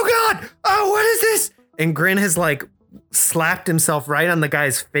 oh God, oh, what is this? And Grin has like slapped himself right on the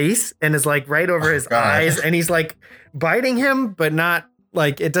guy's face and is like right over his eyes. And he's like biting him, but not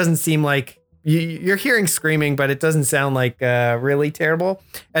like, it doesn't seem like you're hearing screaming, but it doesn't sound like really terrible.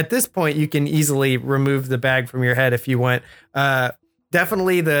 At this point, you can easily remove the bag from your head if you want.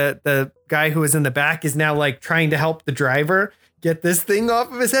 Definitely the guy who is in the back is now like trying to help the driver get this thing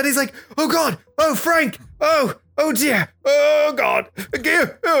off of his head. He's like, oh God, oh Frank, oh dear, oh God,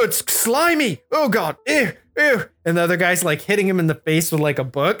 oh, it's slimy, oh God, ew. And the other guy's like hitting him in the face with like a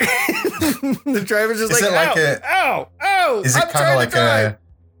book. The driver's just is like, ow. Is it kind of like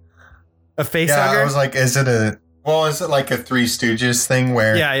a face hugger? I was like, is it like a Three Stooges thing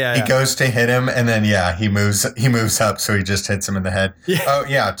where he goes to hit him and then he moves up, so he just hits him in the head. Yeah. Oh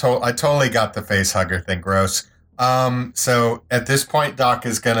yeah, I totally got the face hugger thing. Gross. So at this point, Doc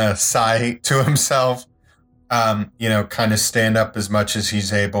is gonna sigh to himself, kind of stand up as much as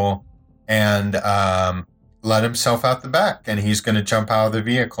he's able, and let himself out the back, and he's gonna jump out of the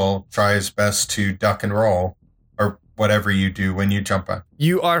vehicle, try his best to duck and roll, or whatever you do when you jump out.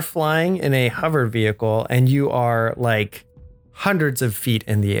 You are flying in a hover vehicle and you are like hundreds of feet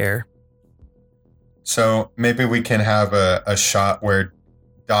in the air. So maybe we can have a shot where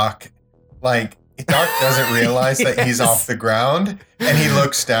Doc doesn't realize that he's off the ground and he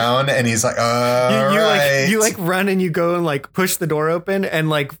looks down and he's like, right. You like run and you go and like push the door open and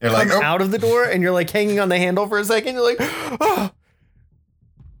like you're come like, oh. out of the door and you're like hanging on the handle for a second. You're like, oh.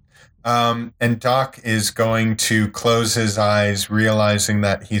 And Doc is going to close his eyes, realizing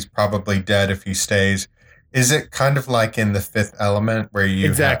that he's probably dead if he stays. Is it kind of like in The Fifth Element where you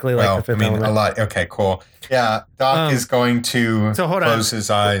exactly like The Fifth Element? A lot. Okay, cool. Yeah, Doc is going to close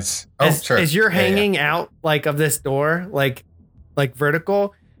his eyes. As you're hanging out like of this door, like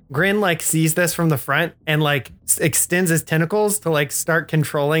vertical, Grin like sees this from the front and like extends his tentacles to like start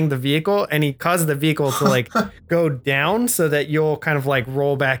controlling the vehicle, and he causes the vehicle to like go down so that you'll kind of like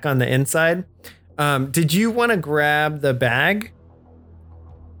roll back on the inside. Did you want to grab the bag?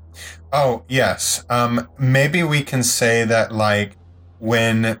 Oh, yes. Maybe we can say that like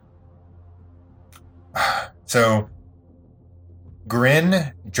when so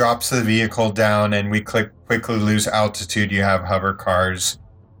Grin drops the vehicle down and we quickly lose altitude, you have hover cars,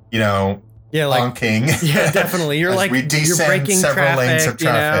 Yeah, like honking. yeah, definitely. You're As like we you're descend breaking several traffic, lanes of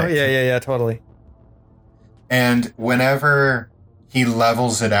traffic. Yeah, totally. And whenever he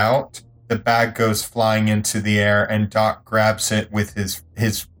levels it out, the bag goes flying into the air, and Doc grabs it with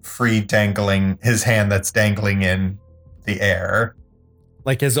his free dangling, his hand that's dangling in the air.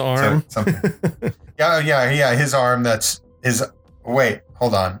 Like his arm. So, something. Yeah. His arm. That's his. Wait,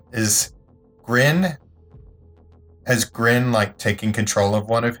 hold on. Has Grin like taking control of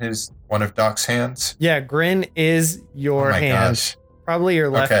one of Doc's hands? Yeah, Grin is your hand. Gosh. Probably your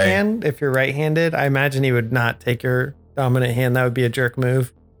left Okay. hand if you're right-handed. I imagine he would not take your dominant hand. That would be a jerk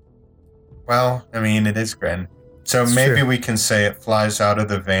move. Well, I mean, it is Grin. So It's maybe true. we can say it flies out of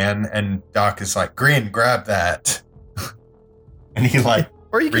the van, and Doc is like, "Grin, grab that," and he like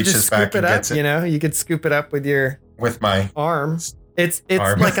Or you could reaches just back scoop it and up, gets it. You could scoop it up with your with my arm. It's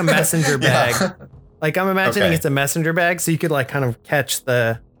arm. like a messenger bag. Yeah. Like I'm imagining Okay. it's a messenger bag, so you could like kind of catch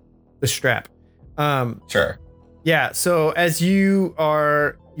the strap. Sure. Yeah, so as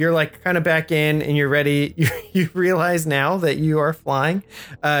you're like kind of back in and you're ready, you realize now that you are flying.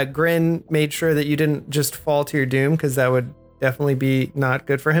 Grin made sure that you didn't just fall to your doom, because that would definitely be not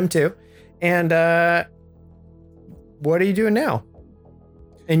good for him too. And what are you doing now?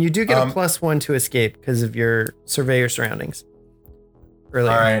 And you do get a +1 to escape because of your survey your surroundings.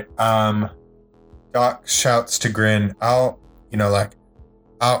 Earlier. All right. Doc shouts to Grin, I'll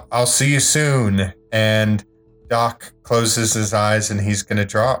see you soon. And Doc closes his eyes and he's gonna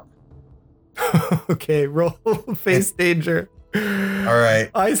drop. Okay, roll face danger. All right.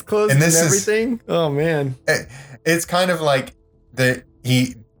 Eyes closed And and, this is- everything. Oh man. It's kind of like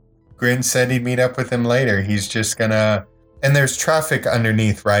Grin said he'd meet up with him later. He's just gonna, and there's traffic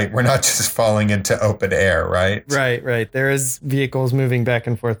underneath, right? We're not just falling into open air, right? Right. There is vehicles moving back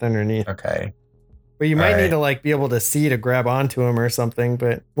and forth underneath. Okay. But you might All need right. to like be able to see to grab onto him or something,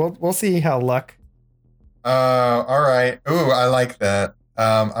 but we'll see how luck. All right. Ooh, I like that.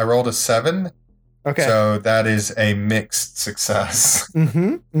 I rolled a 7. Okay. So that is a mixed success.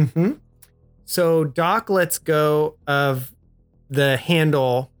 Mm-hmm. So Doc lets go of the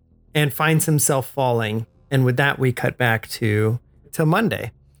handle and finds himself falling. And with that, we cut back to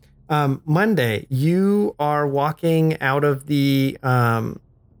Monday. Monday, you are walking out of the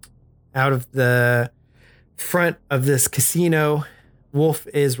front of this casino. Wolf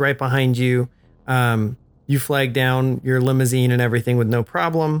is right behind you. You flag down your limousine and everything with no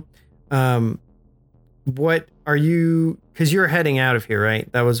problem. What are you, because you're heading out of here,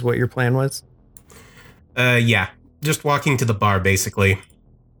 right? That was what your plan was? Yeah. Just walking to the bar, basically.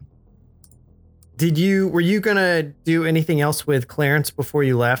 Were you gonna do anything else with Clarence before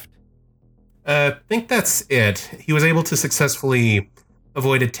you left? I think that's it. He was able to successfully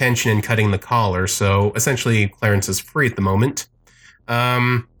avoid attention in cutting the collar, so essentially Clarence is free at the moment.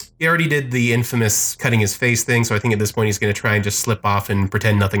 He already did the infamous cutting his face thing, so I think at this point he's going to try and just slip off and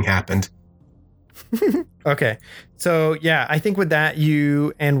pretend nothing happened. Okay. So yeah, I think with that,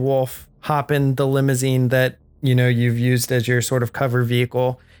 you and Wolf hop in the limousine that, you've used as your sort of cover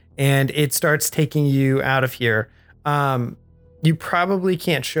vehicle, and it starts taking you out of here. You probably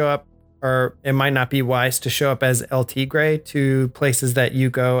can't show up, or it might not be wise to show up as LT Gray to places that you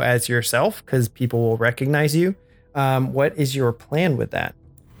go as yourself, because people will recognize you. What is your plan with that?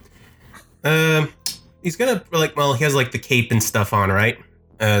 He's gonna he has like the cape and stuff on, right?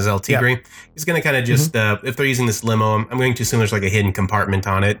 As LT Yeah. Gray. He's gonna kind of just if they're using this limo, I'm going to assume there's like a hidden compartment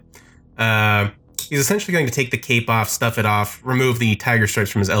on it. He's essentially going to take the cape off, stuff it off, remove the tiger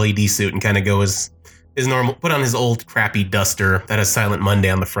stripes from his LED suit, and kind of go as his normal. Put on his old crappy duster that has Silent Monday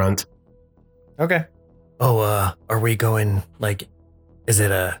on the front. Okay. Oh, are we going, is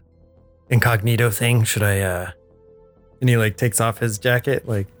it a incognito thing? Should I, and he takes off his jacket.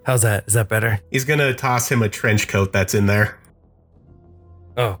 How's that? Is that better? He's gonna toss him a trench coat that's in there.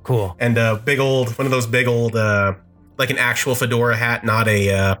 Oh, cool. And one of those big old, like an actual fedora hat, not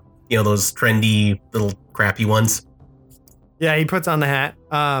a, those trendy little crappy ones. Yeah, he puts on the hat.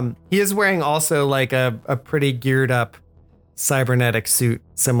 He is wearing also a pretty geared up cybernetic suit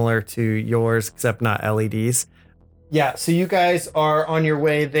similar to yours, except not LEDs. Yeah, so you guys are on your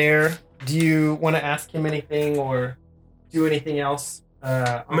way there. Do you want to ask him anything or do anything else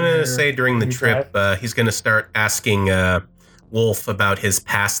I'm going to say during the trip, he's going to start asking Wolf about his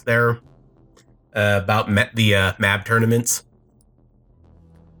past there, about the MAB tournaments.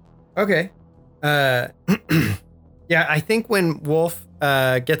 Okay. Yeah, I think when Wolf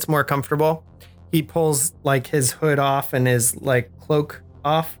gets more comfortable, he pulls like his hood off and his like cloak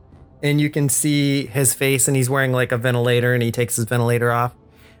off, and you can see his face, and he's wearing like a ventilator, and he takes his ventilator off.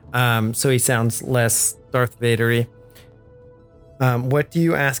 So he sounds less Darth Vader-y. What do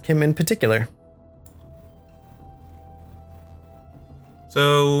you ask him in particular?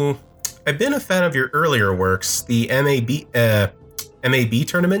 So, I've been a fan of your earlier works, the MAB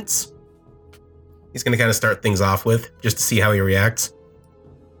tournaments. He's going to kind of start things off with, just to see how he reacts.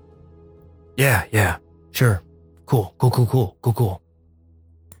 Yeah, sure. Cool.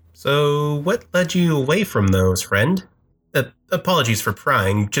 So, what led you away from those, friend? Apologies for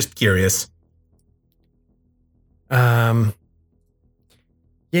prying, just curious. Yeah.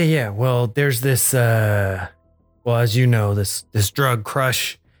 Well, there's this, as you know, this drug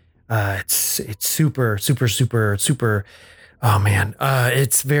crush. It's super. Oh man,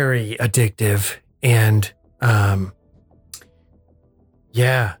 it's very addictive, and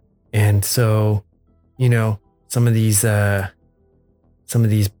yeah, and so, you know, some of these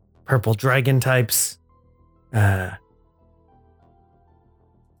purple dragon types,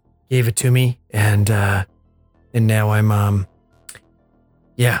 gave it to me, and now I'm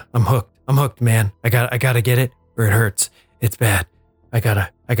hooked. I'm hooked, man. I gotta get it, or it hurts. It's bad. I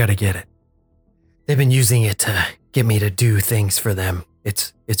gotta get it. They've been using it to get me to do things for them.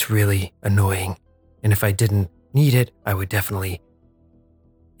 It's really annoying. And if I didn't need it, I would definitely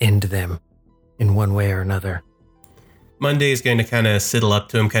end them in one way or another. Monday is going to kind of sidle up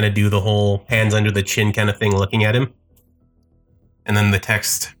to him, kind of do the whole hands under the chin kind of thing, looking at him. And then the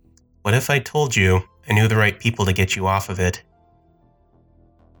text, what if I told you I knew the right people to get you off of it?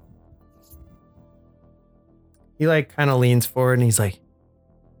 He like kind of leans forward and he's like,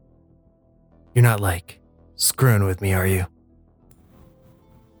 you're not like screwing with me, are you?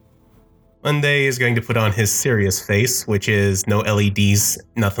 Monday is going to put on his serious face, which is no LEDs,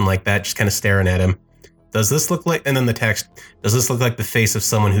 nothing like that, just kind of staring at him. Does this look like, and then the text, does this look like the face of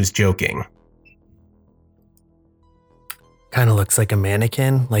someone who's joking? Kind of looks like a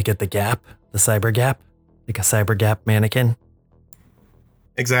mannequin, like at the Gap, the Cyber Gap, like a Cyber Gap mannequin.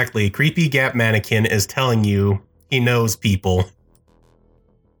 Exactly. Creepy Gap mannequin is telling you he knows people.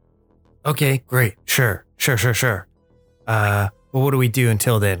 Okay, great. Sure. Well, what do we do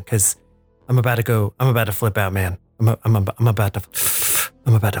until then? Because I'm about to flip out, man. I'm about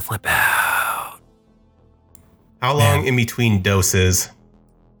to flip out. How long in between doses?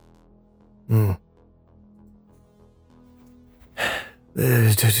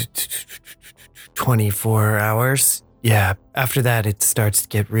 24 hours. Yeah, after that it starts to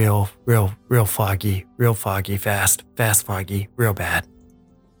get real foggy, fast foggy, real bad.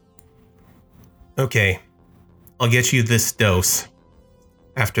 Okay, I'll get you this dose.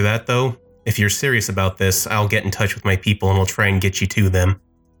 After that, though, if you're serious about this, I'll get in touch with my people and we'll try and get you to them.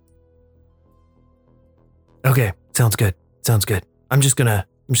 Okay, sounds good. I'm just gonna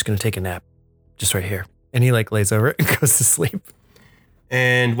take a nap, just right here. And he like lays over it and goes to sleep.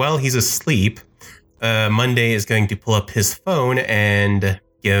 And while he's asleep, Monday is going to pull up his phone and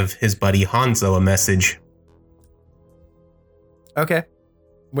give his buddy Hanzo a message. Okay,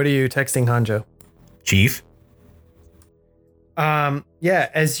 what are you texting Hanjo? Chief? Yeah,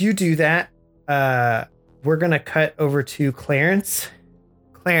 as you do that, we're gonna cut over to Clarence.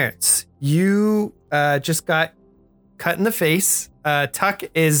 Clarence, you just got cut in the face. Tuck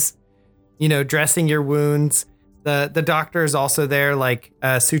is, dressing your wounds. The doctor is also there, like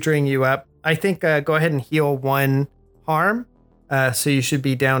suturing you up. I think go ahead and heal one harm. So you should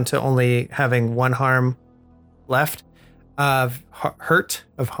be down to only having one harm left. Hurt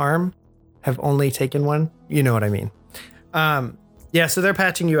of harm, have only taken one. You know what I mean. Yeah, so they're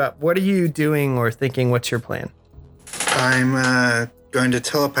patching you up. What are you doing or thinking? What's your plan? I'm going to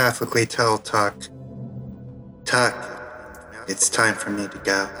telepathically tell Tuck, it's time for me to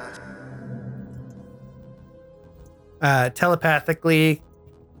go. Telepathically,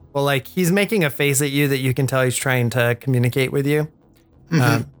 well, like he's making a face at you that you can tell he's trying to communicate with you.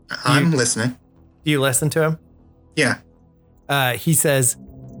 Mm-hmm. I'm listening. Do you listen to him? Yeah. He says,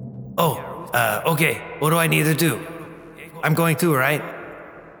 okay, what do I need to do? I'm going to, right?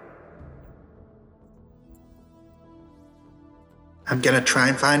 I'm going to try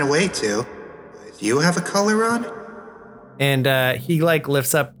and find a way to. Do you have a collar on? And he like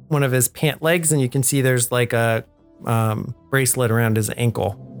lifts up one of his pant legs and you can see there's like a bracelet around his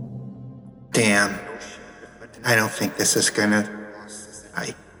ankle. Damn. I don't think this is going to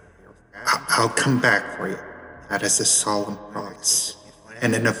I'll come back for you. That is a solemn promise.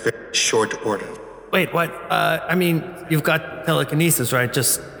 And in a very short order. Wait, what? I mean, you've got telekinesis, right?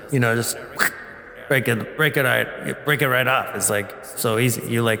 Just break it right off. It's like so easy.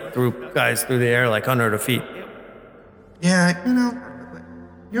 You like threw guys through the air like 100 feet. Yeah,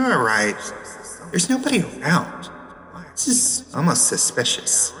 you're right. There's nobody around. This is almost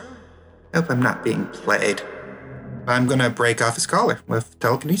suspicious. Hope I'm not being played. I'm gonna break off his collar with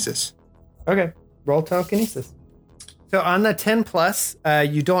telekinesis. Okay, roll telekinesis. So on the 10 plus,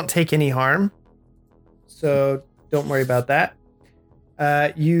 you don't take any harm. So don't worry about that.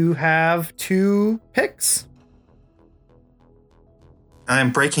 You have 2 picks.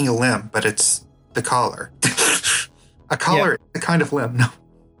 I'm breaking a limb, but it's the collar. A collar, a kind of limb. No,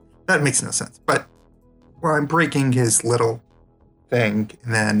 that makes no sense. But well, I'm breaking his little thing,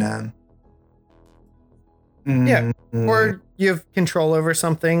 and then yeah, or you have control over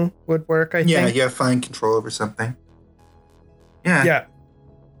something would work. I think. Yeah, fine control over something. Yeah.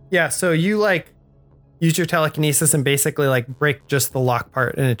 So you like use your telekinesis and basically like break just the lock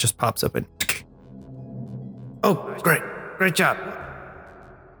part, and it just pops open. Oh, great job.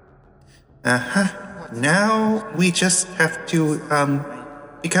 Now we just have to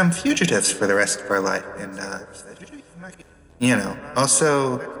become fugitives for the rest of our life, and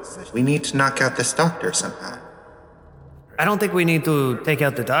also we need to knock out this doctor somehow. I don't think we need to take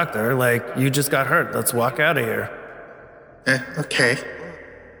out the doctor. Like, you just got hurt. Let's walk out of here. Okay.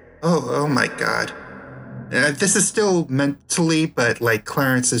 Oh my God. This is still mentally, but like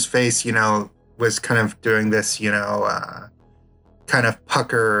Clarence's face, was kind of doing this, kind of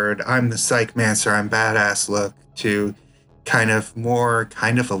puckered, I'm the Psychmancer, I'm badass look, to kind of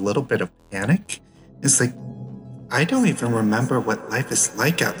a little bit of panic. It's like, I don't even remember what life is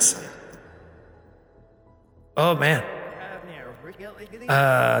like outside. Oh, man.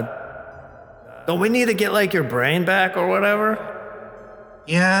 Don't we need to get like your brain back or whatever?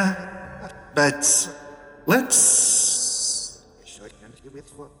 Yeah, but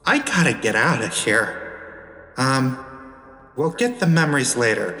I gotta get out of here. We'll get the memories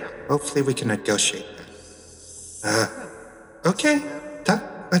later. Hopefully we can negotiate them. Okay,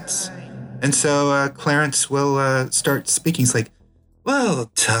 let's... And so Clarence will start speaking. He's like,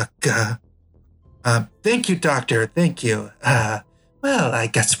 well, Tuck, thank you, Doctor, thank you. Well, I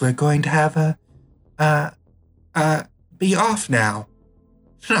guess we're going to have be off now.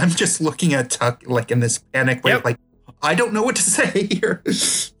 I'm just looking at Tuck like in this panic way, like, I don't know what to say here.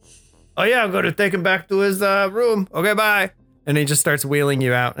 Oh yeah, I'm going to take him back to his room. Okay, bye. And he just starts wheeling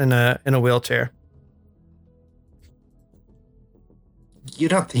you out in a wheelchair. You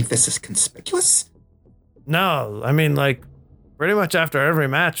don't think this is conspicuous? No, I mean, like, pretty much after every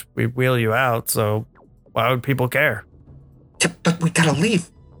match, we wheel you out, so why would people care? Yeah, but we gotta leave.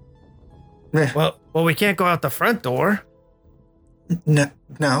 Well, we can't go out the front door. No,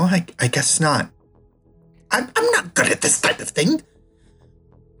 I guess not. I'm not good at this type of thing.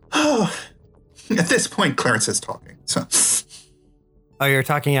 Oh, at this point, Clarence is talking. So, oh, you're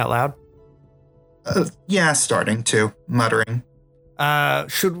talking out loud? Yeah, starting to muttering.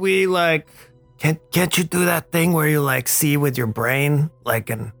 Should we like? Can't you do that thing where you like see with your brain, like,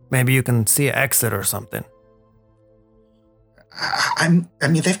 and maybe you can see an exit or something? I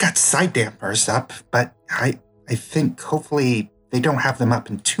mean, they've got side dampers up, but I think hopefully they don't have them up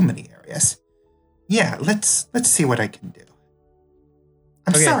in too many areas. Yeah, let's see what I can do.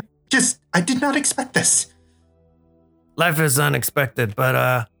 I'm sorry, I did not expect this. Life is unexpected, but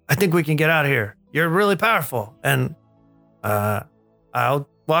I think we can get out of here. You're really powerful, and I'll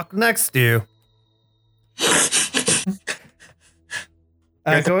walk next to you.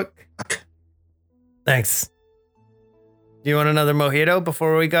 Thanks. Do you want another mojito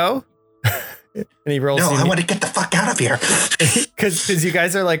before we go? And he rolls. No, I want to get the fuck out of here. Because you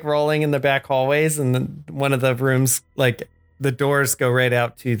guys are like rolling in the back hallways, and then one of the rooms, like the doors go right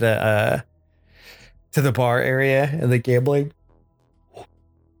out to the bar area and the gambling.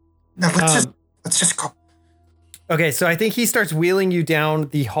 No, let's just go. Okay, so I think he starts wheeling you down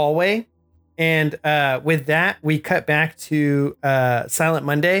the hallway, and with that, we cut back to Silent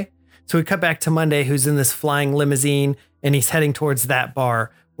Monday. So we cut back to Monday, who's in this flying limousine, and he's heading towards that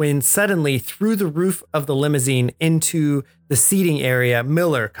bar. When suddenly, through the roof of the limousine into the seating area,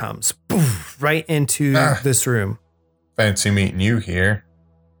 Miller comes poof, right into this room. Fancy meeting you here.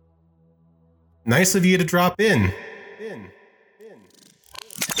 Nice of you to drop in.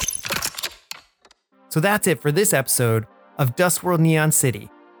 So that's it for this episode of Dustworld Neon City.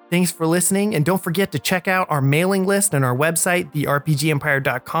 Thanks for listening, and don't forget to check out our mailing list on our website,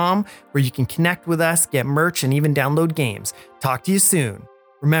 therpgempire.com, where you can connect with us, get merch, and even download games. Talk to you soon.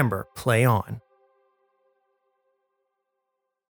 Remember, play on.